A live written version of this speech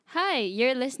Hi,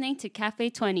 you're listening to Cafe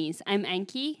 20s. I'm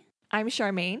Anki, I'm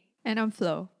Charmaine. And I'm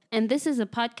Flo. and this is a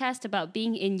podcast about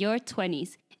being in your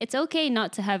 20s. It's okay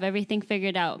not to have everything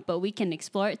figured out, but we can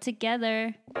explore it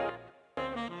together.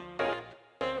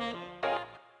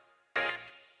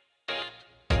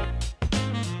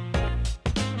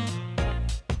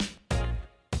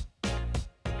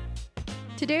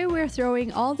 Today we're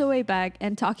throwing all the way back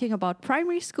and talking about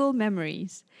primary school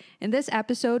memories. In this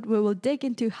episode, we will dig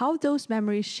into how those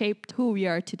memories shaped who we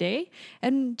are today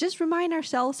and just remind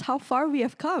ourselves how far we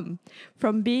have come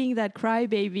from being that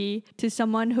crybaby to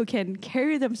someone who can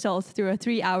carry themselves through a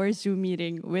 3-hour Zoom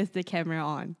meeting with the camera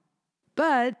on.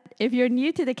 But if you're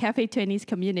new to the Cafe 20s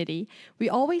community, we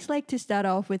always like to start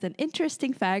off with an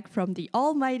interesting fact from the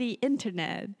almighty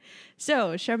internet.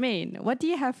 So, Charmaine, what do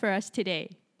you have for us today?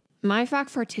 My fact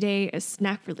for today is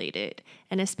snack related,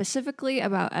 and is specifically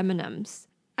about M&Ms.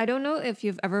 I don't know if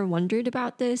you've ever wondered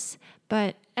about this,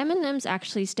 but M&Ms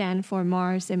actually stand for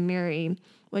Mars and Mary,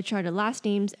 which are the last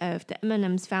names of the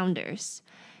M&M's founders.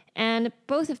 And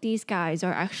both of these guys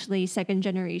are actually second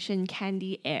generation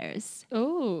candy heirs.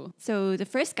 Oh, So the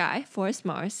first guy, Forrest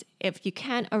Mars, if you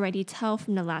can't already tell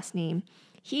from the last name,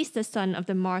 he's the son of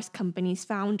the Mars Company's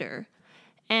founder.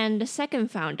 And the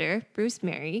second founder, Bruce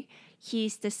Mary,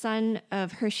 he's the son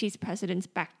of Hershey's presidents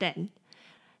back then.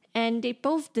 And they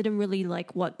both didn't really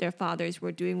like what their fathers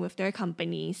were doing with their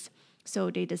companies,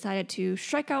 so they decided to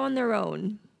strike out on their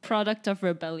own. product of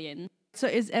rebellion. So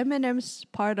is M&M's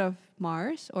part of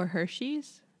Mars or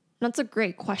Hershey's? That's a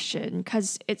great question,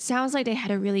 because it sounds like they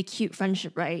had a really cute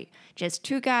friendship, right? Just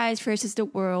two guys versus the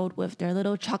world with their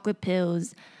little chocolate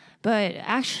pills. But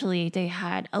actually, they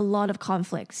had a lot of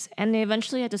conflicts, and they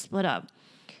eventually had to split up.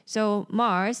 So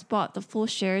Mars bought the full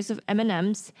shares of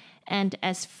M&M's, and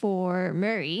as for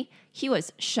Murray, he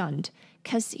was shunned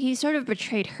because he sort of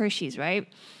betrayed Hershey's, right?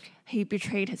 He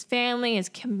betrayed his family, his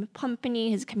company,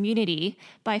 his community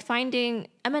by finding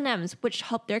M&M's, which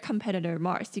helped their competitor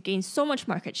Mars to gain so much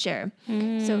market share.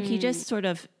 So he just sort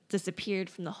of disappeared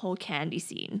from the whole candy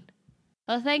scene.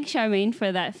 Well, thanks, Charmaine,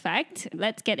 for that fact.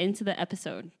 Let's get into the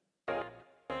episode.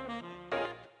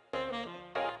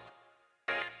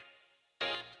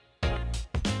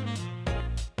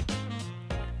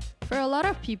 For a lot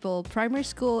of people, primary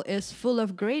school is full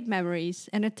of great memories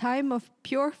and a time of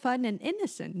pure fun and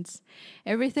innocence.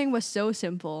 Everything was so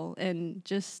simple and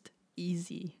just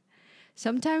easy.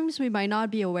 Sometimes we might not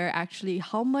be aware actually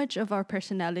how much of our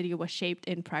personality was shaped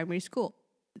in primary school.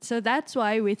 So that's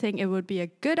why we think it would be a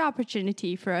good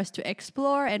opportunity for us to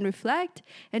explore and reflect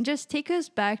and just take us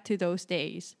back to those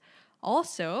days.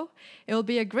 Also, it will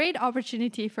be a great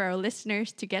opportunity for our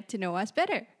listeners to get to know us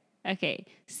better. Okay,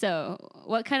 so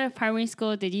what kind of primary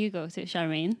school did you go to,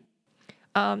 Charmaine?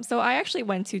 So I actually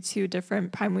went to two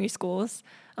different primary schools.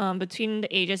 Between the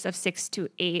ages of 6 to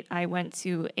 8, I went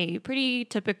to a pretty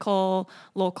typical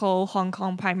local Hong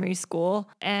Kong primary school.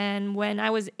 And when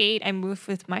I was 8, I moved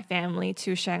with my family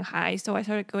to Shanghai. So I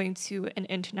started going to an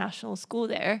international school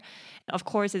there. Of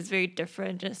course, it's very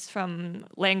different just from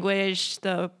language,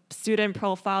 the student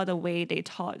profile, the way they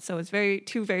taught. So it's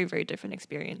two very, very different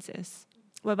experiences.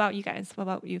 What about you guys? What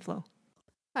about you, Flo?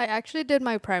 I actually did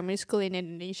my primary school in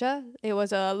Indonesia. It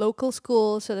was a local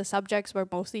school, so the subjects were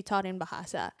mostly taught in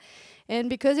Bahasa. And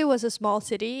because it was a small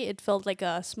city, it felt like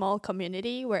a small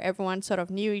community where everyone sort of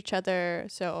knew each other.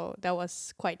 So that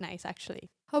was quite nice,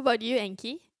 actually. How about you,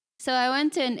 Enki? So I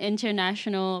went to an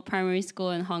international primary school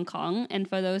in Hong Kong, and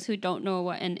for those who don't know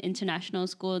what an international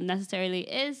school necessarily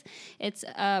is, it's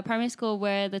a primary school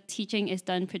where the teaching is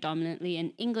done predominantly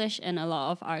in English, and a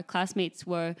lot of our classmates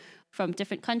were from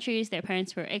different countries. Their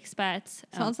parents were expats.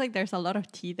 Sounds like there's a lot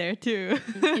of tea there too.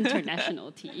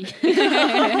 International tea.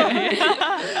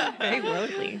 Very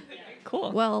worldly.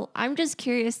 Cool. Well, I'm just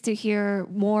curious to hear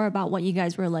more about what you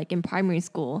guys were like in primary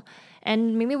school.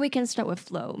 And maybe we can start with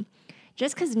Flo.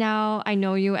 Just because now I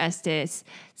know you as this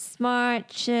smart,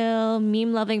 chill,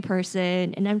 meme-loving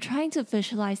person, and I'm trying to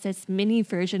visualize this mini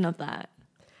version of that.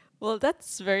 Well,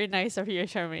 that's very nice of you,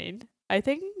 Charmaine. I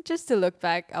think just to look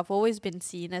back, I've always been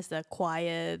seen as the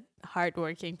quiet,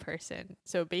 hardworking person.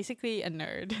 So basically a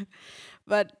nerd.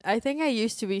 But I think I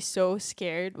used to be so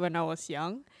scared when I was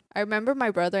young. I remember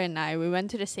my brother and we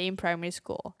went to the same primary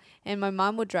school, and my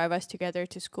mom would drive us together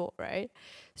to school, right?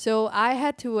 So I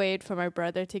had to wait for my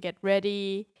brother to get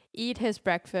ready, eat his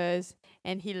breakfast,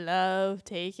 and he loved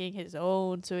taking his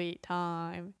own sweet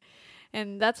time.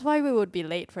 And that's why we would be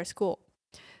late for school.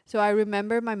 So I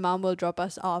remember my mom will drop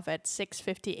us off at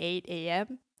 6:58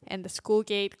 a.m. and the school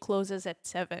gate closes at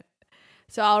 7.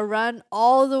 So I'll run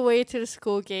all the way to the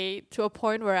school gate to a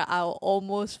point where I'll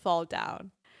almost fall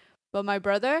down. But my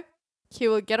brother, He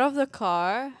will get off the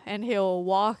car and he'll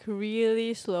walk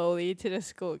really slowly to the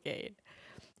school gate.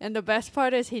 And the best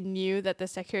part is he knew that the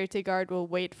security guard will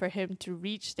wait for him to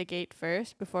reach the gate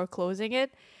first before closing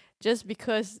it, just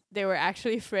because they were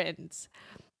actually friends.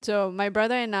 So my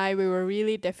brother and I, we were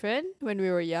really different when we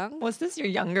were young. Was this your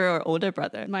younger or older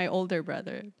brother? My older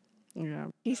brother. Yeah.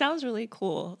 He sounds really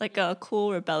cool, like a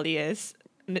cool, rebellious,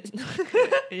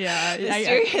 Yeah.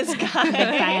 mysterious guy.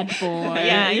 Bad boy.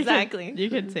 Yeah, exactly. You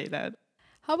can say that.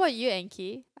 How about you,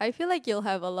 Enki? I feel like you'll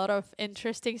have a lot of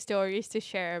interesting stories to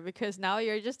share because now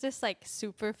you're just this like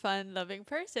super fun, loving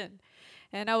person.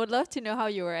 And I would love to know how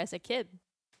you were as a kid.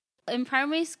 In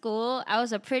primary school, I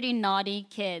was a pretty naughty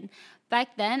kid.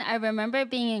 Back then, I remember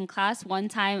being in class one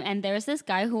time and there was this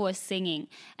guy who was singing.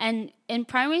 And in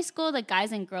primary school, the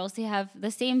guys and girls, they have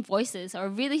the same voices or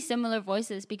really similar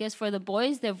voices because for the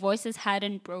boys, their voices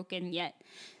hadn't broken yet.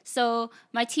 So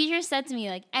my teacher said to me,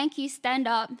 like, Anki, stand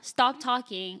up, stop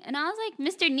talking. And I was like,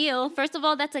 Mr. Neil, first of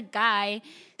all, that's a guy.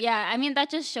 Yeah, I mean, that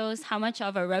just shows how much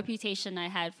of a reputation I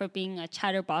had for being a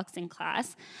chatterbox in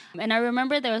class. And I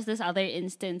remember there was this other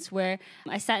instance where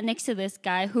I sat next to this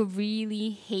guy who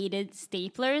really hated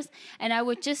staplers. And I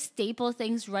would just staple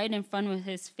things right in front of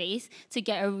his face to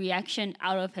get a reaction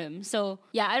out of him. So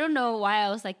yeah, I don't know why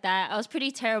I was like that. I was pretty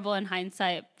terrible in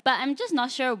hindsight. But I'm just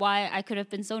not sure why I could have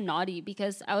been so naughty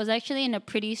because I was actually in a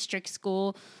pretty strict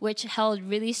school which held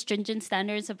really stringent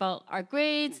standards about our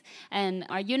grades and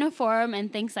our uniform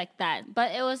and things like that.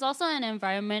 But it was also an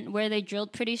environment where they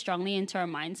drilled pretty strongly into our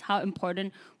minds how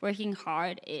important working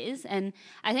hard is. And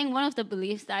I think one of the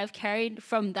beliefs that I've carried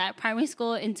from that primary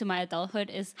school into my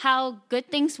adulthood is how good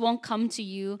things won't come to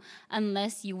you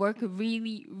unless you work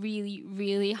really, really,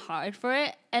 really hard for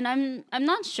it. And I'm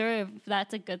not sure if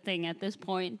that's a good thing at this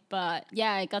point, but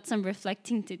yeah, I got some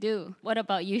reflecting to do. What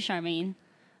about you, Charmaine?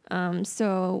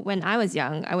 So when I was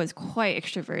young, I was quite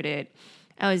extroverted.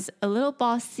 I was a little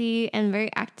bossy and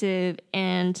very active,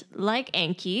 and like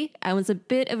Anki, I was a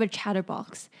bit of a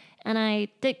chatterbox, and I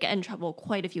did get in trouble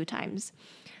quite a few times.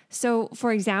 So,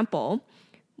 for example,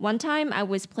 one time I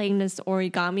was playing this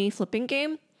origami flipping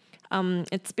game.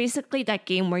 It's basically that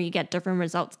game where you get different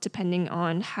results depending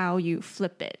on how you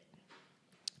flip it.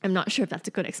 I'm not sure if that's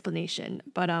a good explanation,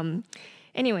 but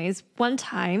anyways, one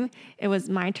time it was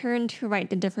my turn to write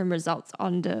the different results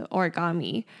on the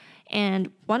origami.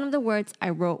 And one of the words I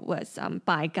wrote was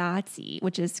bai ga zi,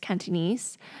 which is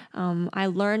Cantonese. I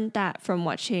learned that from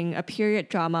watching a period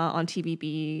drama on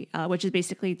TVB, which is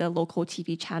basically the local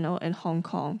TV channel in Hong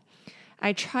Kong.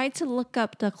 I tried to look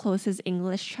up the closest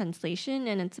English translation,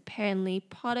 and it's apparently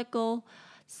prodigal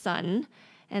son,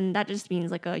 and that just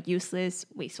means like a useless,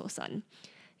 wasteful son.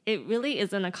 It really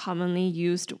isn't a commonly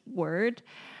used word,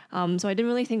 so I didn't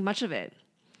really think much of it.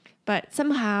 But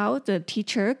somehow the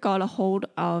teacher got a hold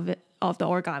of the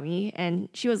origami, and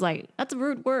she was like, "That's a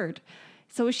rude word."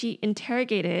 So she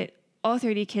interrogated all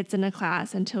 30 kids in the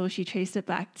class until she traced it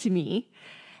back to me.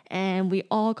 And we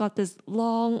all got this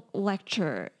long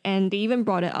lecture, and they even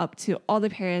brought it up to all the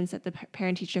parents at the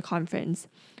parent-teacher conference.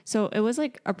 So it was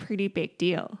like a pretty big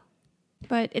deal.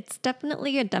 But it's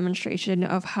definitely a demonstration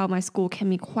of how my school can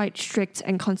be quite strict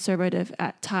and conservative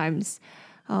at times.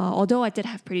 Although I did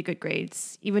have pretty good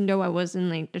grades, even though I wasn't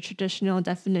like the traditional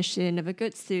definition of a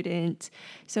good student.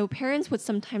 So parents would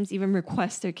sometimes even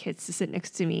request their kids to sit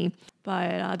next to me,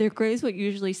 but their grades would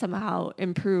usually somehow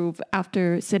improve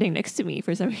after sitting next to me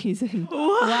for some reason.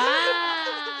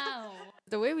 Wow.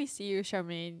 The way we see you,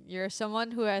 Charmaine, you're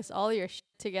someone who has all your shit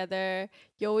together.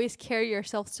 You always carry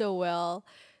yourself so well.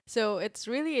 So it's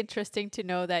really interesting to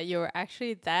know that you're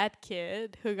actually that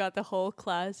kid who got the whole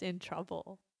class in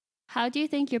trouble. How do you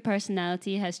think your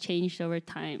personality has changed over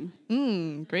time?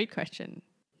 Great question.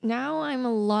 Now I'm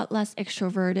a lot less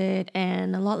extroverted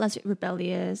and a lot less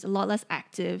rebellious, a lot less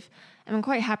active. And I'm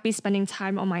quite happy spending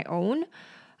time on my own.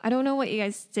 I don't know what you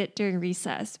guys did during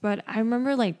recess, but I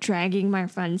remember like dragging my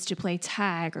friends to play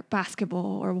tag or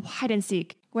basketball or hide and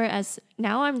seek, whereas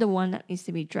now I'm the one that needs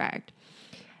to be dragged.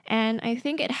 And I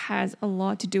think it has a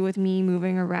lot to do with me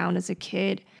moving around as a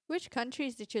kid. Which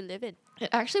countries did you live in? It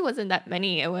actually wasn't that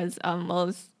many. It was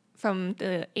from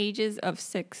the ages of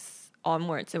 6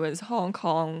 onwards. It was Hong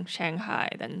Kong, Shanghai,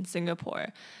 then Singapore.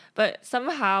 But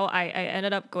somehow I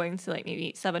ended up going to like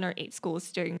maybe 7 or 8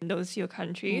 schools during those few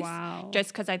countries. Wow.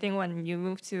 Just because I think when you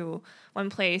move to one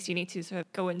place, you need to sort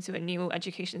of go into a new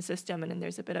education system, and then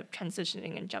there's a bit of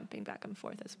transitioning and jumping back and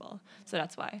forth as well. So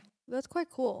that's why. That's quite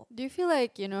cool. Do you feel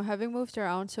like, having moved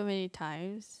around so many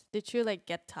times, did you like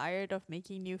get tired of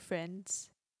making new friends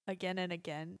again and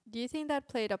again? Do you think that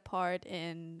played a part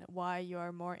in why you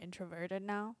are more introverted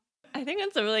now? I I think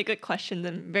that's a really good question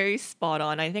and very spot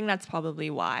on. I think that's probably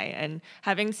why. And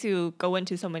having to go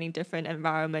into so many different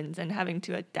environments and having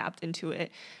to adapt into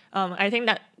it, I think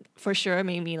that for sure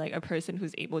made me like a person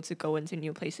who's able to go into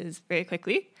new places very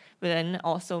quickly. But then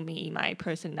also my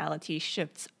personality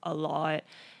shifts a lot.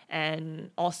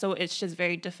 And also, it's just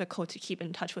very difficult to keep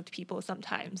in touch with people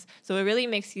sometimes. So it really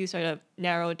makes you sort of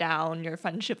narrow down your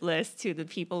friendship list to the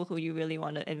people who you really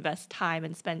want to invest time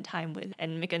and spend time with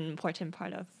and make an important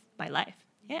part of my life.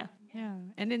 Yeah. Yeah.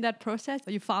 And in that process,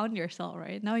 you found yourself,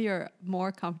 right? Now you're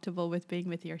more comfortable with being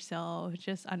with yourself,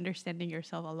 just understanding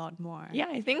yourself a lot more. Yeah,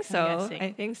 I think I'm so. guessing.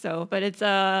 I think so. But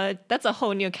that's a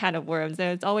whole new can of worms.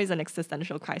 There's always an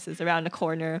existential crisis around the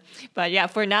corner. But yeah,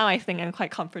 for now, I think I'm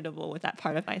quite comfortable with that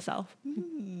part of myself.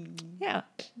 Yeah.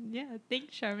 Yeah.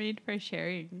 Thanks, Charmaine, for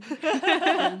sharing.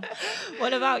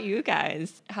 What about you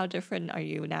guys? How different are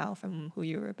you now from who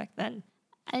you were back then?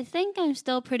 I think I'm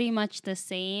still pretty much the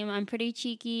same. I'm pretty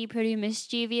cheeky, pretty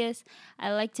mischievous.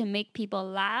 I like to make people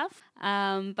laugh.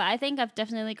 But I think I've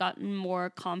definitely gotten more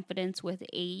confidence with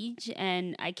age,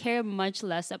 and I care much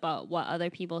less about what other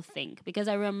people think, because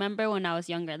I remember when I was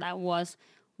younger, that was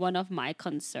one of my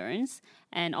concerns,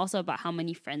 and also about how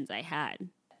many friends I had.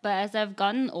 But as I've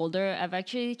gotten older, I've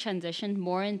actually transitioned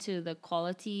more into the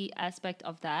quality aspect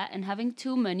of that. And having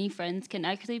too many friends can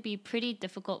actually be pretty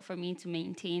difficult for me to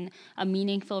maintain a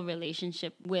meaningful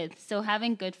relationship with. So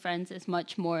having good friends is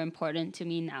much more important to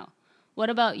me now.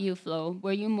 What about you, Flo?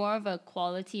 Were you more of a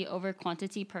quality over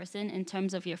quantity person in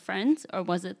terms of your friends, or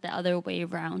was it the other way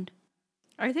around?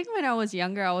 I think when I was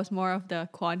younger, I was more of the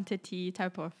quantity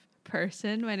type of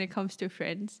person when it comes to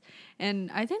friends. And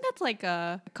I think that's like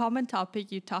a common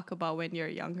topic you talk about when you're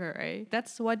younger, right?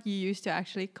 That's what you used to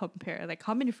actually compare. Like,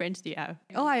 how many friends do you have?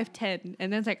 Oh, I have 10.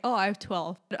 And then it's like, oh, I have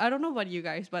 12. I don't know about you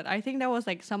guys, but I think that was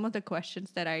like some of the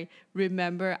questions that I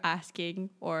remember asking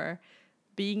or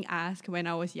being asked when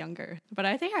I was younger. But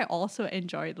I think I also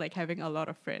enjoyed like having a lot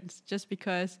of friends just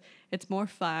because it's more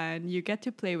fun. You get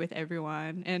to play with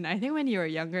everyone. And I think when you're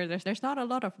younger, there's not a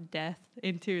lot of depth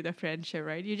into the friendship,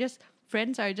 right?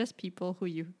 Friends are just people who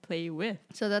you play with.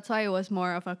 So that's why it was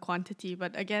more of a quantity.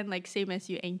 But again, like same as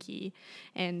you, Enki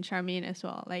and Charmaine as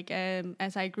well. Like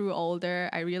as I grew older,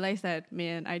 I realized that,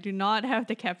 man, I do not have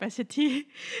the capacity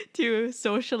to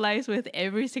socialize with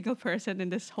every single person in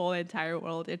this whole entire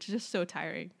world. It's just so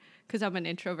tiring because I'm an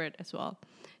introvert as well.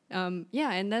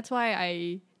 Yeah, and that's why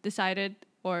I decided,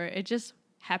 or it just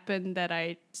happened that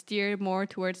I steer more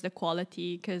towards the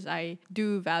quality because I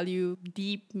do value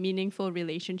deep, meaningful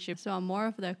relationships. So I'm more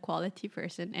of the quality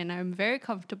person, and I'm very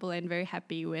comfortable and very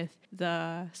happy with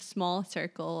the small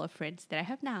circle of friends that I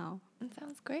have now. That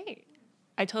sounds great.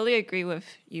 I totally agree with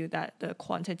you that the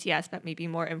quantity aspect may be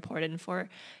more important for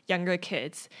younger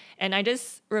kids. And I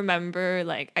just remember,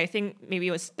 like, I think maybe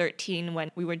it was 13 when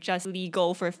we were just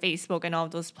legal for Facebook and all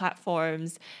those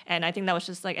platforms. And I think that was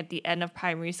just like at the end of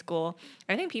primary school.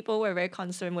 I think people were very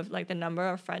concerned with like the number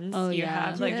of friends you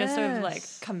have, like just sort of like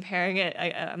Yes. comparing it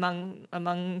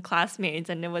among classmates.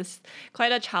 And it was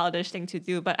quite a childish thing to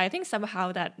do. But I think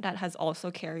somehow that has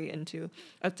also carried into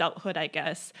adulthood, I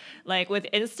guess. Like with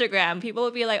Instagram, people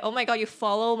would be like, oh my God, you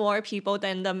follow more people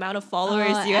than the amount of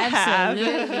followers you have.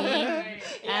 Yeah,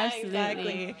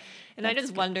 exactly. And I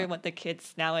just wonder what the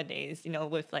kids nowadays,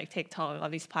 with like TikTok and all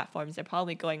these platforms, they're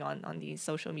probably going on these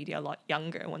social media a lot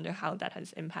younger. I wonder how that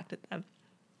has impacted them.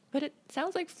 But it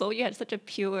sounds like Flo, you had such a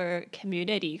pure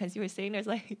community because you were saying there's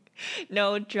like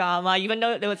no drama, even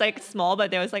though it was like small, but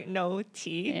there was like no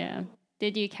tea. Yeah.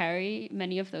 Did you carry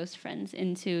many of those friends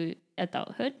into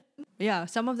adulthood? Yeah,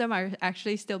 some of them are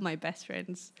actually still my best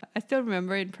friends. I still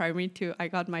remember in primary 2, I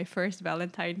got my first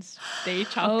Valentine's Day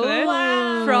chocolate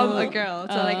from a girl.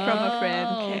 So like from a friend.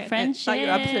 Okay. I Friendship. thought you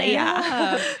were a player.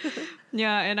 Yeah.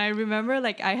 Yeah, and I remember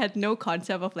like I had no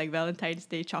concept of like Valentine's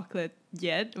Day chocolate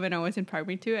yet when I was in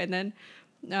primary 2. And then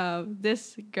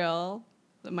this girl,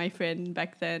 my friend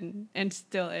back then and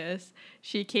still is,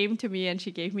 she came to me and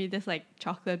she gave me this like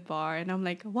chocolate bar, and I'm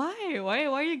like, why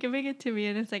are you giving it to me?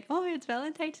 And it's like, oh, it's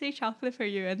Valentine's Day chocolate for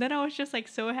you. And then I was just like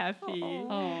so happy.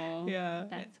 Oh, Yeah.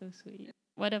 that's so sweet.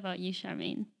 What about you,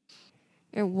 Charmaine?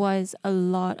 There was a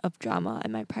lot of drama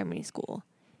in my primary school.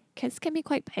 Kids can be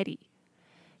quite petty.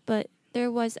 But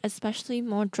there was especially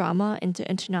more drama in the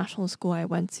international school I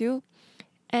went to.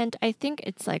 And I think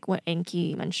it's like what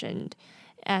Enki mentioned.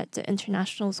 At the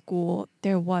international school,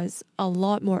 there was a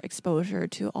lot more exposure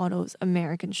to all those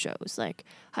American shows like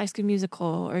High School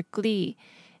Musical or Glee.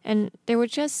 And there were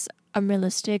just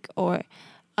unrealistic or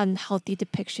unhealthy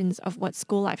depictions of what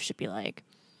school life should be like.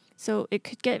 So it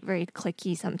could get very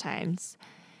cliquey sometimes.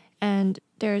 And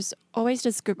there's always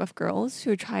this group of girls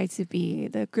who try to be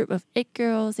the group of it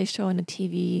girls they show on the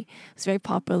TV. It's very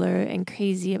popular and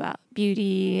crazy about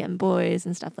beauty and boys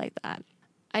and stuff like that.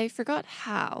 I forgot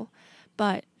how,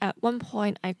 but at one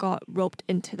point I got roped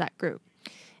into that group.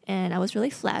 And I was really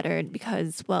flattered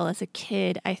because, well, as a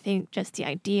kid, I think just the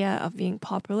idea of being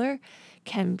popular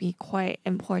can be quite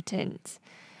important.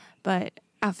 But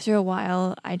after a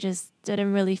while, I just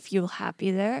didn't really feel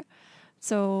happy there.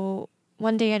 So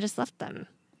one day I just left them.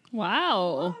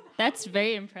 Wow, that's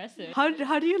very impressive.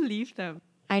 How do you leave them?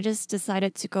 I just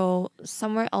decided to go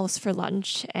somewhere else for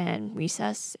lunch and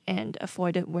recess and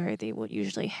avoided where they would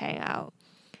usually hang out.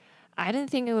 I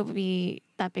didn't think it would be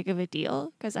that big of a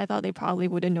deal because I thought they probably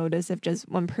wouldn't notice if just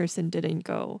one person didn't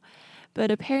go.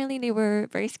 But apparently they were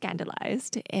very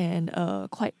scandalized and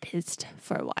quite pissed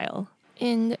for a while.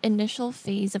 In the initial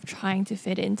phase of trying to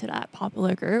fit into that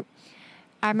popular group,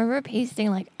 I remember pasting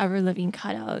like Avril Lavigne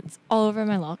cutouts all over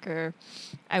my locker.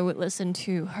 I would listen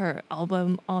to her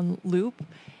album on loop,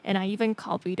 and I even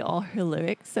copied all her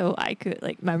lyrics so I could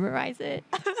like memorize it.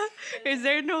 Is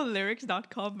there no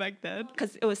lyrics.com back then?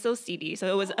 Because it was so CD.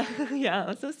 So it was, yeah, it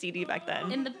was so CD back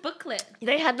then. In the booklet.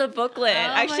 They had the booklet. Oh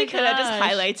I actually my could have just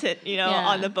gosh. highlighted, Yeah.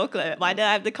 on the booklet. Why did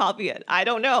I have to copy it? I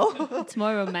don't know. It's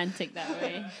more romantic that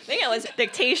way. I think it was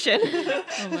dictation. Oh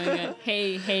my god.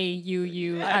 Hey,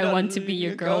 you. I I want got to be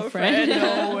your your girlfriend.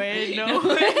 girlfriend. No way, no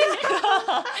way.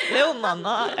 Lil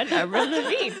Mama and Avril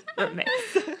Lavigne remix.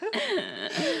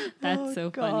 That's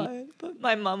so funny. God. But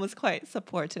my mom was quite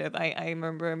supportive. I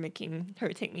remember making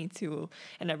her take me to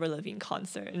an Avril Lavigne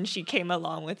concert, and she came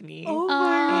along with me. Oh my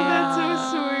god,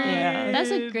 that's so sweet. Yeah.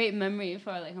 That's a great memory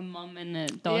for like a mom and a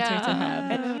daughter to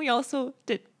have. And then we also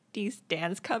did these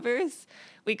dance covers.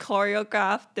 We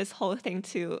choreographed this whole thing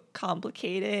to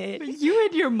Complicated. You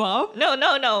and your mom?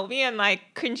 No. Me and my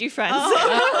cringy friends.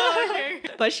 Okay.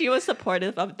 But she was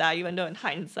supportive of that, even though in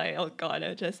hindsight, oh god,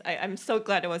 I'm so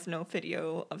glad there was no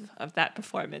video of that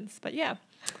performance. But yeah,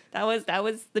 that was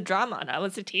the drama. That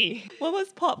was the tea. What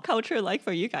was pop culture like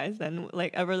for you guys then?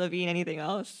 Like Avril Lavigne, anything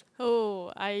else?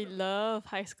 Oh, I love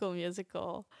High School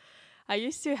Musical. I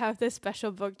used to have this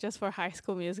special book just for High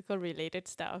School Musical related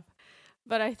stuff.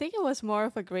 But I think it was more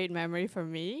of a great memory for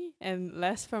me and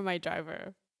less for my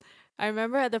driver. I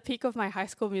remember at the peak of my High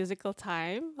School Musical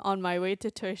time, on my way to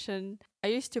tuition, I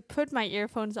used to put my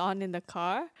earphones on in the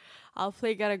car. I'll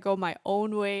play Gotta Go my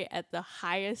own way at the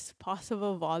highest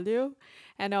possible volume,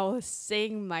 and I will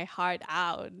sing my heart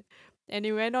out. And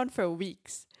it went on for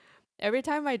weeks. Every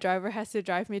time my driver has to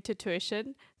drive me to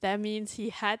tuition, that means he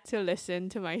had to listen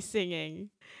to my singing.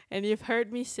 And you've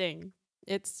heard me sing.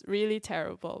 It's really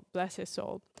terrible, bless his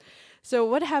soul. So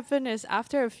what happened is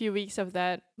after a few weeks of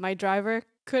that, my driver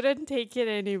couldn't take it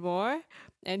anymore,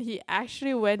 and he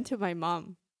actually went to my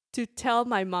mom to tell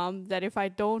my mom that if I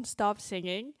don't stop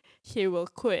singing, he will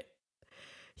quit.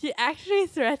 He actually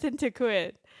threatened to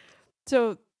quit.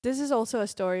 So this is also a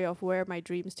story of where my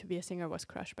dreams to be a singer was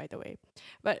crushed, by the way.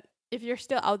 But if you're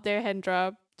still out there,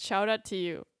 Hendra, shout out to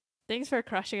you. Thanks for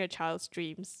crushing a child's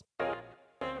dreams.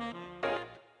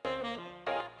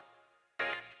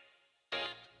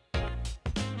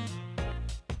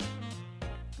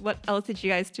 What else did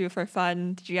you guys do for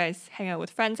fun? Did you guys hang out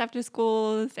with friends after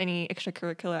school? Any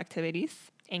extracurricular activities?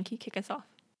 Anki, kick us off.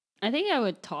 I think I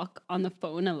would talk on the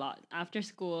phone a lot after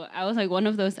school. I was like one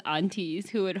of those aunties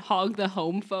who would hog the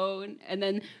home phone and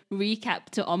then recap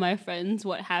to all my friends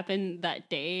what happened that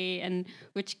day and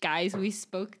which guys we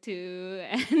spoke to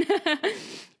and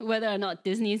whether or not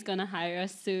Disney's gonna hire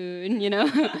us soon,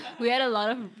 We had a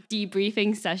lot of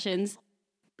debriefing sessions.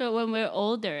 But when we're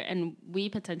older and we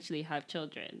potentially have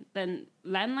children, then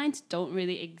landlines don't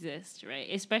really exist, right?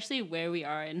 Especially where we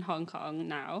are in Hong Kong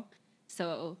now.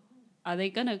 So are they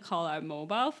gonna call our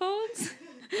mobile phones?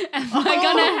 Am I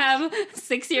gonna have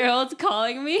 6-year-olds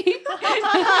calling me?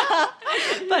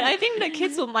 But I think the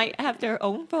kids might have their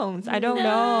own phones. I don't know.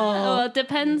 Well, it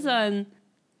depends on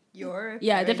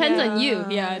It depends on you.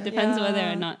 Yeah, it depends Yeah. whether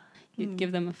or not you'd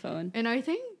give them a phone. And I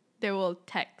think they will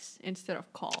text instead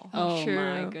of call. Oh my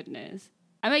True. goodness.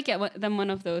 I might get them one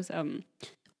of those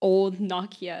old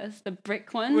Nokias, the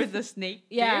brick ones. With the snake.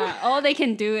 Yeah, all they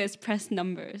can do is press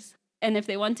numbers. And if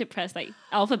they want to press like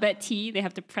alphabet T, they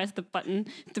have to press the button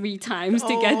 3 times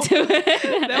to get to it.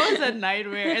 That was a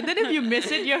nightmare. And then if you miss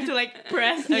it, you have to like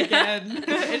press again.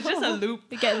 It's just a loop.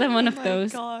 Get them one of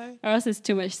those, God. or else it's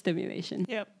too much stimulation.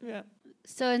 Yep.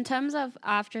 So in terms of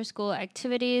after school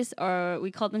activities, or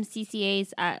we call them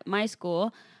CCAs at my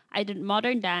school, I did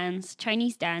modern dance,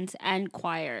 Chinese dance, and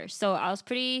choir. So I was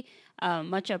pretty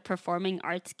much a performing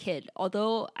arts kid,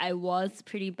 although I was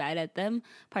pretty bad at them,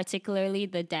 particularly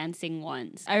the dancing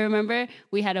ones. I remember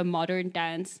we had a modern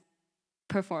dance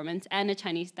performance and a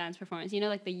Chinese dance performance,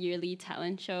 like the yearly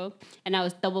talent show, and I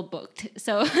was double booked.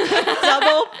 So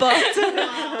Double booked.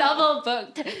 double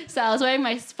booked. So I was wearing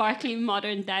my sparkly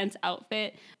modern dance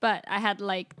outfit, but I had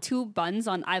like 2 buns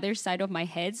on either side of my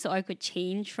head, so I could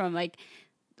change from like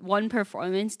one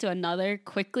performance to another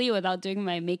quickly without doing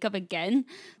my makeup again.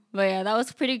 But yeah, that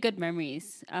was pretty good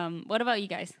memories. What about you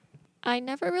guys? I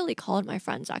never really called my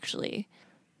friends actually.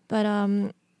 But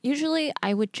usually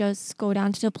I would just go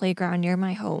down to the playground near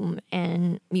my home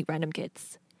and meet random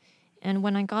kids. And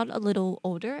when I got a little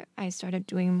older, I started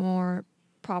doing more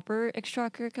proper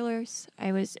extracurriculars.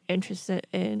 I was interested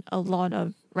in a lot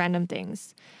of random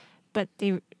things, but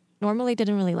they normally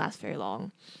didn't really last very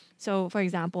long. So, for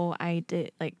example, I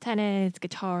did like tennis,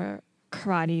 guitar,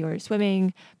 karate, or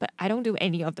swimming, but I don't do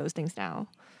any of those things now.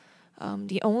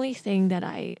 The only thing that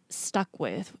I stuck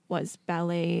with was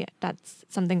ballet. That's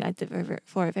something I did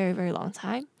for a very, very long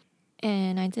time.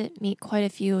 And I did meet quite a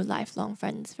few lifelong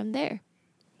friends from there.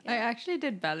 I actually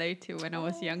did ballet too when I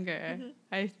was younger.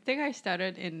 I think I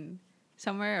started in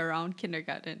somewhere around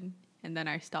kindergarten, and then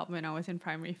I stopped when I was in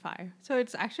primary 5. So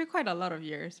it's actually quite a lot of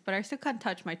years, but I still can't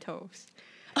touch my toes.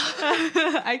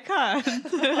 I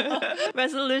can't.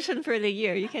 Resolution for the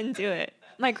year. You can do it.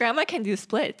 My grandma can do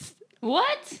splits.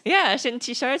 What? Yeah,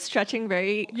 she started stretching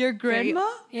very... Your grandma?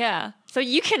 Yeah. So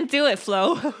you can do it,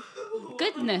 Flo.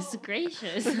 Goodness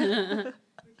gracious.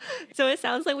 So it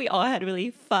sounds like we all had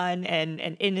really fun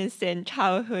and innocent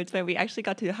childhoods where we actually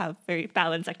got to have very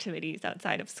balanced activities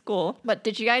outside of school. But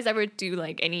did you guys ever do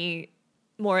like any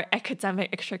more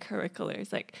academic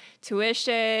extracurriculars like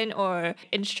tuition or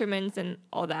instruments and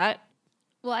all that?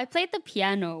 Well, I played the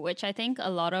piano, which I think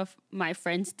a lot of my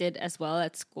friends did as well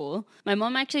at school. My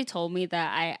mom actually told me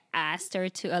that I asked her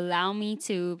to allow me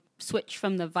to switch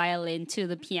from the violin to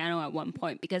the piano at one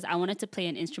point because I wanted to play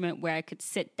an instrument where I could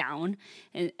sit down.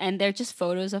 And they're just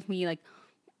photos of me like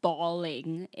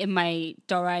bawling in my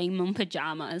Doraemon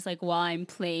pajamas, like while I'm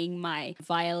playing my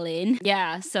violin.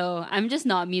 Yeah, so I'm just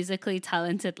not musically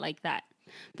talented like that.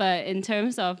 But in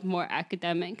terms of more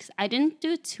academics, I didn't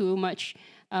do too much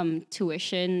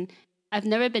tuition. I've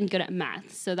never been good at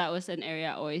math, so that was an area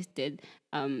I always did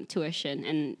tuition,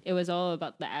 and it was all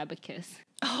about the abacus.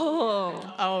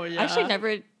 Oh, yeah. I actually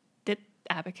never did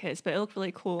abacus, but it looked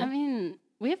really cool. I mean,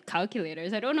 we have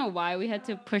calculators. I don't know why we had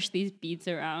to push these beads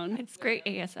around. It's great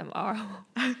ASMR.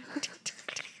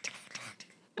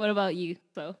 What about you,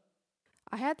 Flo?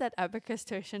 I had that abacus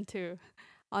tuition too.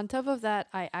 On top of that,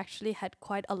 I actually had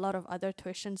quite a lot of other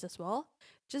tuitions as well.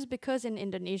 Just because in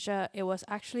Indonesia, it was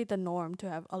actually the norm to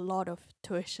have a lot of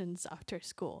tuitions after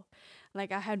school.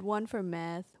 Like I had one for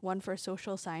math, one for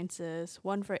social sciences,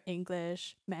 one for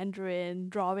English, Mandarin,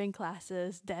 drawing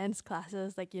classes, dance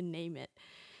classes, like you name it.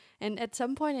 And at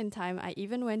some point in time, I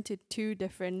even went to 2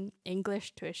 different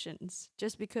English tuitions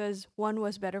just because one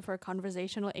was better for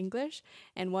conversational English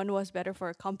and one was better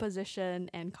for composition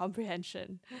and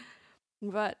comprehension.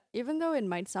 But even though it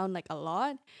might sound like a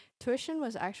lot, tuition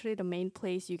was actually the main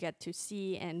place you get to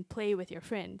see and play with your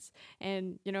friends.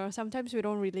 And, sometimes we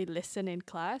don't really listen in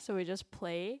class, so we just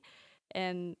play.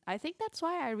 And I think that's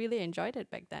why I really enjoyed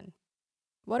it back then.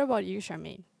 What about you,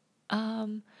 Charmaine?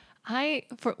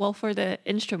 For the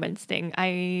instruments thing,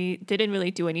 I didn't really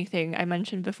do anything. I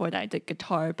mentioned before that I did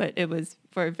guitar, but it was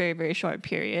for a very, very short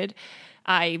period.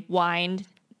 I whined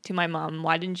to my mom,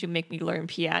 why didn't you make me learn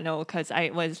piano? Because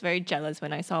I was very jealous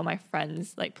when I saw my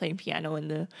friends like playing piano in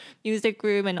the music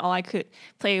room, and all I could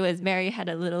play was Mary Had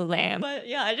a Little Lamb. But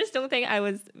yeah, I just don't think I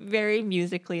was very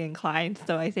musically inclined,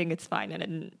 so I think it's fine I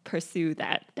didn't pursue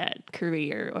that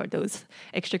career or those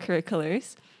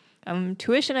extracurriculars.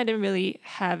 Tuition, I didn't really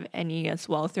have any as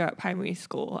well throughout primary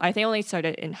school. I think I only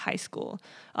started in high school.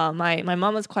 My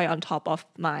mom was quite on top of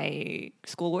my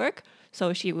schoolwork,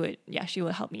 so she would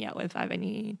help me out if I have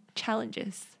any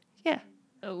challenges. Yeah.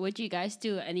 Would you guys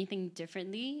do anything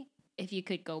differently if you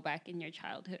could go back in your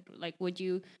childhood? Like, would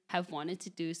you have wanted to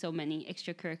do so many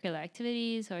extracurricular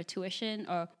activities or tuition,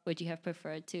 or would you have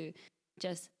preferred to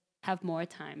just have more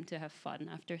time to have fun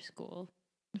after school?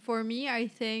 For me, I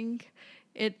think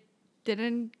it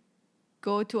didn't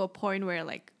go to a point where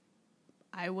like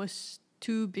I was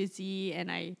too busy and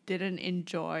I didn't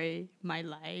enjoy my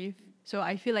life. So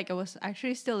I feel like it was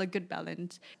actually still a good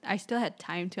balance. I still had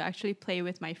time to actually play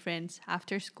with my friends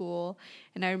after school.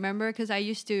 And I remember because I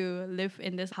used to live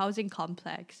in this housing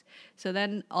complex. So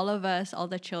then all of us, all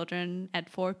the children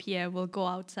at 4 p.m. will go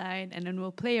outside and then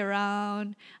we'll play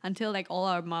around until like all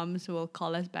our moms will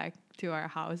call us back to our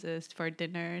houses for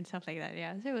dinner and stuff like that.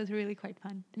 Yeah, so it was really quite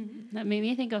fun. That made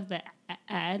me think of the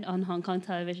ad on Hong Kong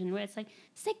television where it's like,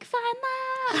 "Sick fun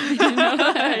now!" You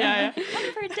know? Yeah.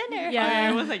 Come for dinner.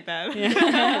 Yeah. It was like that.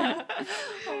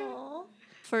 Aw.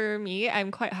 For me,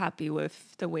 I'm quite happy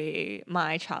with the way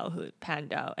my childhood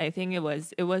panned out. I think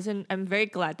I'm very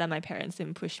glad that my parents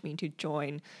didn't push me to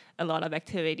join a lot of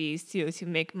activities to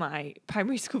make my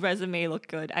primary school resume look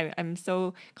good. I'm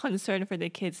so concerned for the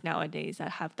kids nowadays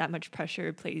that have that much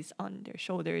pressure placed on their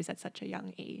shoulders at such a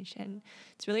young age. And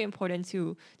it's really important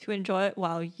to enjoy it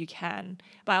while you can.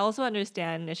 But I also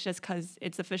understand it's just because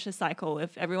it's a vicious cycle.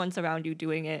 If everyone's around you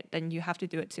doing it, then you have to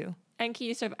do it too. And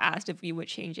Key sort of asked if we would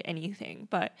change anything,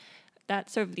 but that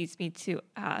sort of leads me to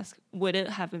ask, would it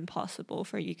have been possible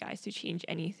for you guys to change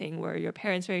anything? Were your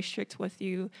parents very strict with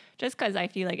you? Just because I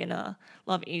feel like in a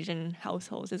lot of Asian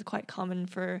households, it's quite common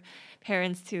for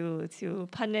parents to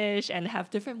punish and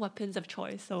have different weapons of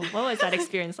choice. So what was that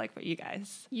experience like for you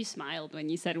guys? You smiled when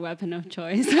you said weapon of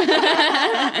choice.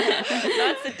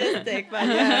 Not sadistic, but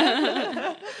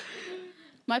yeah.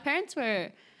 My parents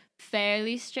were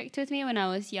fairly strict with me when I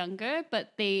was younger,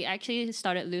 but they actually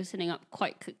started loosening up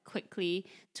quite quickly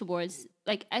towards,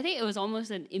 like, I think it was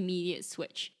almost an immediate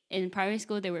switch. In primary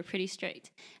school, they were pretty strict.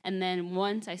 And then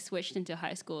once I switched into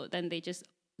high school, then they just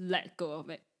let go of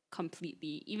it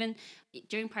completely. Even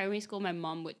during primary school, my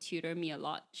mom would tutor me a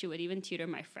lot. She would even tutor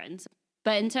my friends.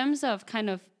 But in terms of kind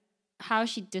of how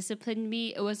she disciplined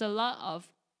me, it was a lot of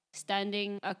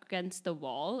standing against the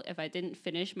wall if I didn't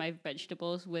finish my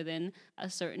vegetables within a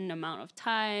certain amount of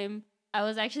time. I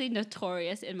was actually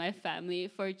notorious in my family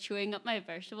for chewing up my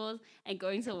vegetables and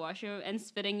going to the washroom and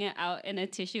spitting it out in a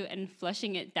tissue and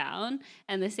flushing it down,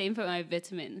 and the same for my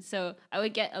vitamins. So I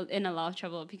would get in a lot of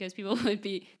trouble because people would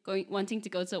be wanting to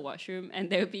go to the washroom and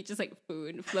there would be just like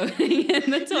food floating in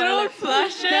the toilet. You don't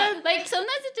flush it? No, like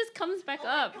sometimes it just comes back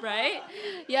up, right?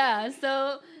 Yeah,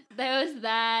 so there was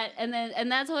that,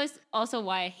 and that's always also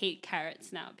why I hate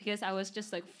carrots now, because I was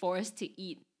just like forced to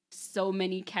eat so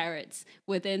many carrots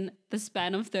within the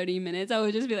span of 30 minutes. I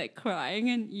would just be like crying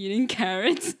and eating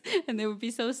carrots, and they would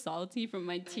be so salty from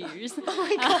my tears. Oh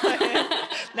my god.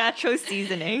 Natural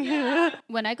seasoning.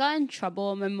 When I got in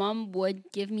trouble, my mom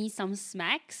would give me some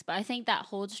smacks, but I think that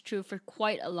holds true for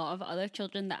quite a lot of other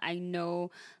children that I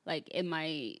know, like in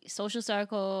my social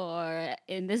circle or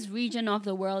in this region of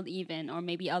the world even, or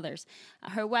maybe others.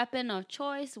 Her weapon of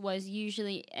choice was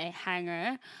usually a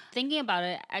hanger. Thinking about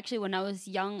it, actually when I was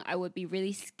young, I would be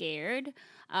really scared.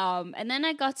 And then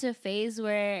I got to a phase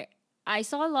where I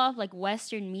saw a lot of like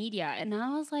Western media, and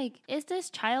I was like, is this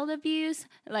child abuse?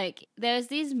 Like, there's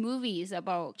these movies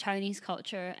about Chinese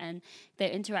culture and their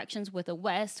interactions with the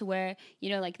West where, you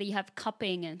know, like they have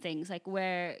cupping and things, like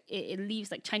where it leaves,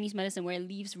 like Chinese medicine, where it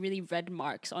leaves really red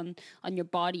marks on your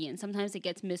body. And sometimes it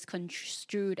gets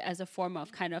misconstrued as a form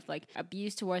of kind of like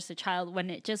abuse towards the child when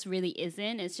it just really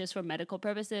isn't. It's just for medical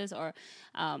purposes or,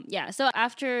 yeah. So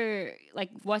after like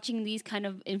watching these kind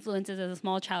of influences as a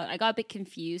small child, I got a bit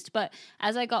confused. But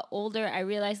as I got older, I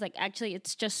realized like actually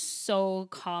it's just so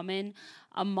common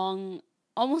among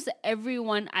almost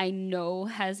everyone I know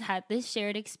has had this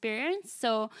shared experience.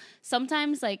 So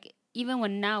sometimes like even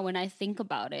when I think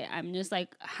about it, I'm just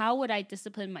like, how would I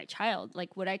discipline my child?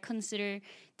 Like, would I consider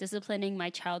disciplining my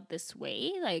child this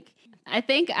way? Like, I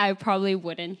think I probably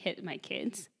wouldn't hit my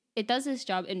kids. It does its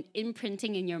job in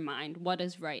imprinting in your mind what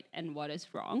is right and what is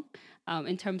wrong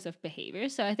in terms of behavior.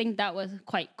 So I think that was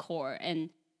quite core and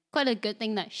quite a good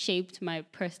thing that shaped my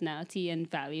personality and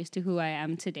values to who I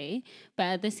am today. But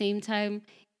at the same time,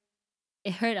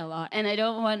 it hurt a lot. And I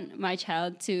don't want my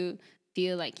child to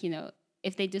feel like, you know,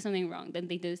 if they do something wrong, then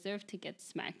they deserve to get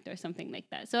smacked or something like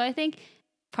that. So I think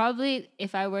probably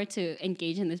if I were to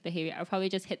engage in this behavior, I'll probably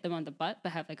just hit them on the butt,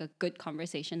 but have like a good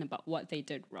conversation about what they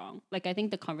did wrong. Like, I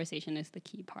think the conversation is the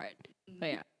key part. But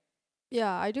yeah.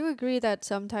 Yeah, I do agree that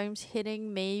sometimes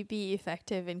hitting may be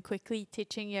effective in quickly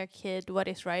teaching your kid what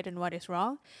is right and what is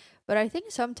wrong. But I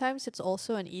think sometimes it's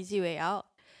also an easy way out.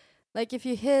 Like if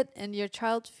you hit and your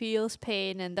child feels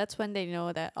pain, and that's when they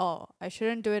know that, oh, I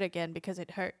shouldn't do it again because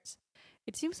it hurts.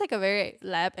 It seems like a very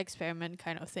lab experiment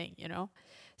kind of thing, you know?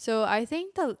 So I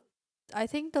think the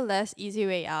less easy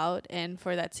way out, and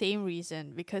for that same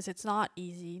reason, because it's not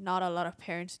easy, not a lot of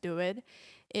parents do it,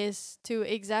 is to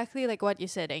exactly like what you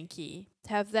said, Enki,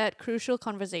 have that crucial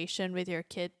conversation with your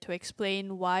kid to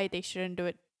explain why they shouldn't do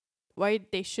it, why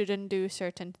they shouldn't do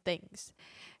certain things.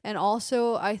 And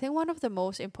also, I think one of the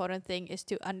most important thing is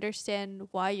to understand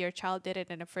why your child did it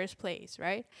in the first place,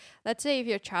 right? Let's say if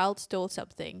your child stole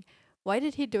something, why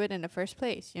did he do it in the first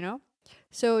place, you know?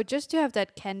 So just to have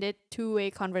that candid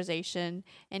two-way conversation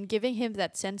and giving him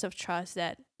that sense of trust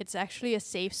that it's actually a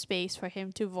safe space for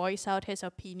him to voice out his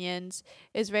opinions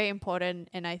is very important,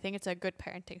 and I think it's a good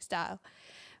parenting style.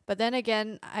 But then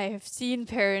again, I have seen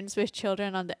parents with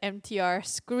children on the MTR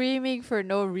screaming for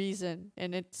no reason,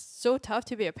 and it's so tough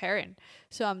to be a parent.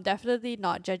 So I'm definitely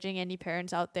not judging any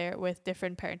parents out there with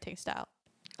different parenting style.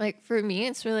 Like for me,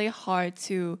 it's really hard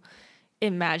to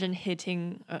imagine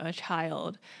hitting a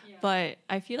child, but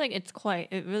I feel like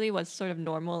it really was sort of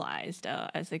normalized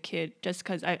as a kid, just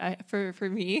because for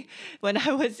me, when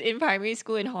I was in primary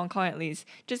school in Hong Kong at least,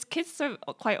 just kids sort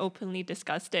of quite openly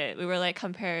discussed it. We were like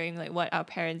comparing like what our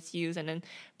parents use, and then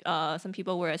some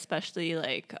people were especially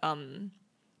like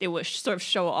they would sort of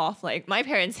show off like my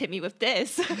parents hit me with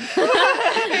this.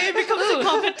 It becomes a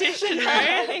competition,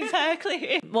 right?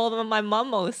 Exactly. Well, my mom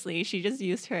mostly, she just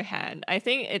used her hand. I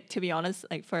think it, to be honest,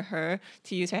 like for her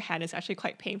to use her hand is actually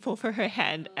quite painful for her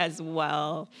hand as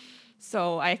well.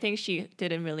 So I think she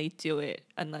didn't really do it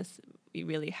unless we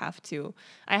really have to.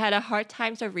 I had a hard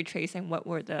time sort of retracing what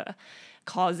were the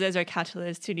causes or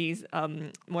catalysts to these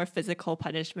more physical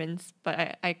punishments,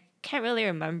 but I can't really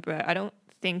remember. I don't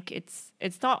think it's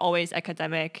not always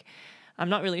academic. I'm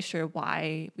not really sure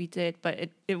why we did, but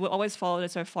it will always follow the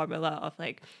sort of formula of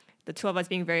like the two of us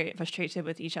being very frustrated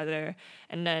with each other,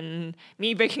 and then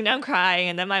me breaking down crying,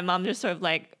 and then my mom just sort of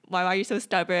like, why are you so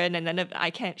stubborn? And then if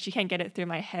she can't get it through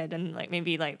my head, and like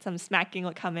maybe like some smacking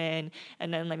would come in,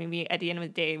 and then like maybe at the end of the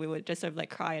day we would just sort of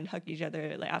like cry and hug each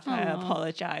other like after I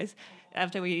apologize,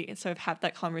 after we sort of have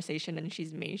that conversation, and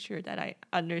she's made sure that I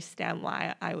understand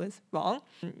why I was wrong.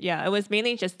 Yeah, it was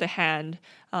mainly just the hand.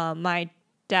 My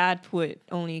dad would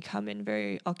only come in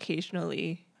very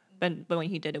occasionally, but when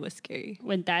he did, it was scary.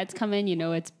 When dads come in, you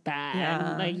know it's bad.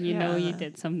 Yeah, Like you know you yeah.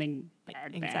 did something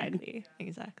bad. Exactly.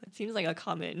 It seems like a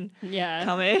common Yeah.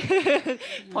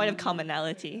 point of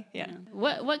commonality. Yeah.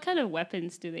 What kind of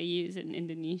weapons do they use in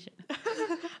Indonesia?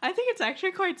 I think it's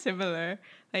actually quite similar,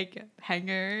 like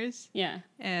hangers Yeah.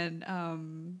 and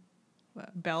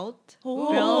belt.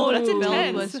 Oh, that's Belt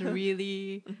intense. was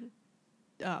really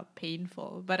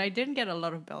painful, but I didn't get a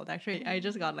lot of belt. Actually, I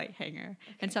just got like hanger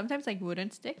and sometimes like wooden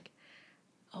stick.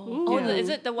 Oh, Yeah. is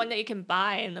it the one that you can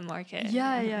buy in the market?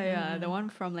 Yeah. The one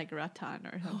from like Rattan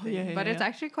or something. yeah, But it's yeah.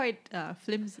 actually quite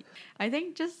flimsy. I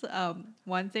think just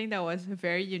one thing that was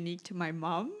very unique to my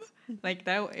mom, like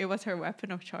that it was her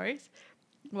weapon of choice,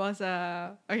 was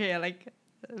a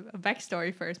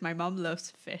backstory first. My mom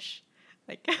loves fish.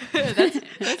 Like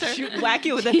that's Shoot, whack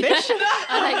you with a fish.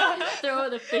 I like throw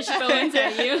the fish bones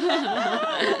at you.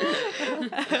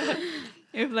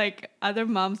 if like other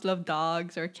moms love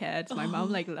dogs or cats, my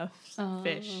mom like loves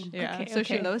fish. Yeah, okay, so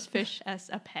she okay. loves fish as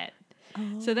a pet.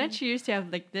 So then she used to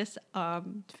have like this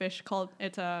fish called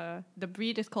the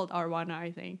breed is called Arwana,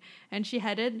 I think, and she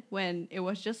had it when it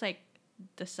was just like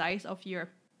the size of your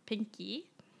pinky,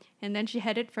 and then she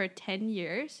had it for 10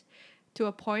 years to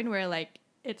a point where like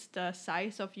it's the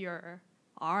size of your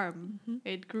arm.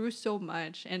 It grew so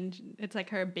much, and it's like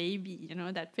her baby,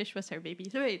 that fish was her baby.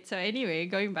 So anyway,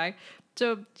 going back,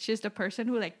 so she's the person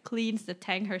who like cleans the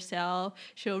tank herself.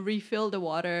 She'll refill the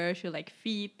water, she'll like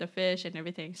feed the fish and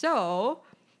everything. So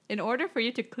in order for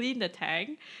you to clean the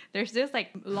tank, there's this like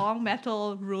long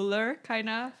metal ruler kind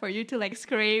of for you to like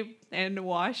scrape and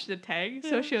wash the tank.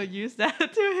 So she'll use that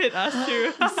to hit us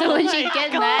too. So when she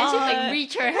get mad, she like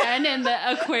reach her hand in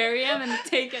the aquarium and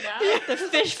take it out. The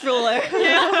fish ruler.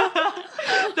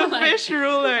 The fish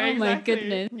ruler. Oh my exactly.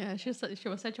 goodness. Yeah, she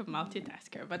was such a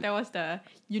multitasker, but that was the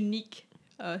unique,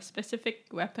 specific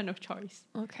weapon of choice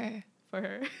Okay. for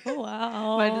her. Oh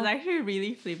wow. But it's actually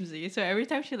really flimsy. So every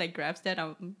time she like grabs that,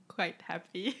 I'm quite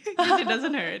happy because it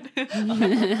doesn't hurt.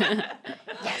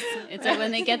 It's like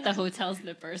when they get the hotel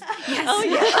slippers.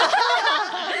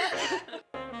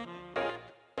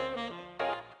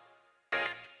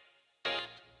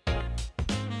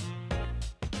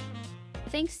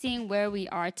 I think seeing where we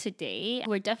are today,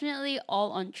 we're definitely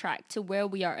all on track to where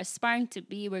we are aspiring to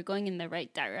be. We're going in the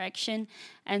right direction.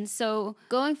 And so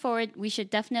going forward, we should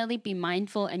definitely be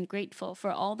mindful and grateful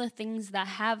for all the things that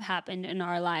have happened in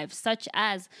our lives, such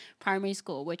as primary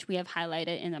school, which we have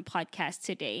highlighted in the podcast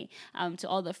today, to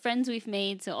all the friends we've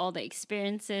made, to all the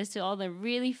experiences, to all the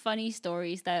really funny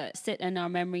stories that sit in our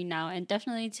memory now, and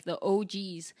definitely to the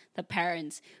OGs, the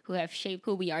parents who have shaped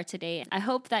who we are today. I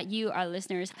hope that you, our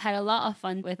listeners, had a lot of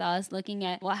fun with us looking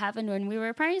at what happened when we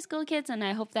were primary school kids, and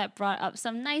I hope that brought up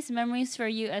some nice memories for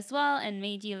you as well and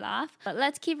made you laugh. But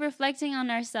let's keep reflecting on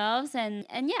ourselves and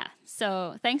yeah,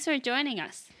 so thanks for joining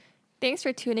us. Thanks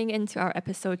for tuning into our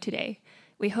episode today.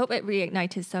 We hope it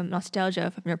reignited some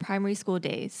nostalgia from your primary school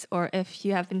days, or if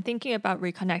you have been thinking about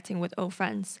reconnecting with old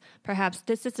friends, perhaps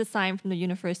this is a sign from the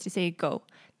universe to say go,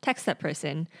 text that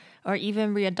person, or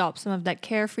even readopt some of that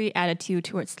carefree attitude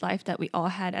towards life that we all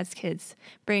had as kids,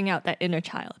 bringing out that inner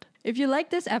child. If you like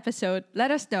this episode,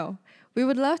 let us know. We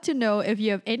would love to know if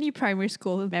you have any primary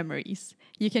school memories.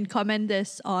 You can comment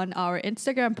this on our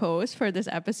Instagram post for this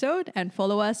episode and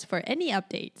follow us for any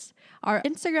updates. Our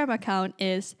Instagram account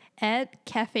is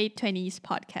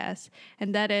 @Cafe20spodcast,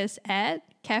 and that is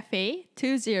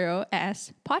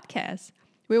 @Cafe20s podcast.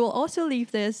 We will also leave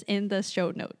this in the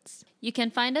show notes. You can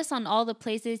find us on all the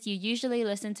places you usually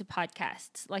listen to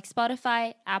podcasts, like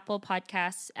Spotify, Apple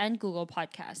Podcasts, and Google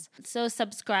Podcasts. So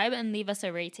subscribe and leave us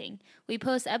a rating. We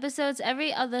post episodes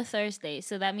every other Thursday,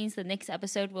 so that means the next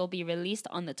episode will be released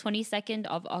on the 22nd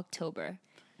of October.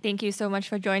 Thank you so much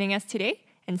for joining us today,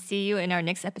 and see you in our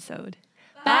next episode.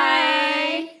 Bye!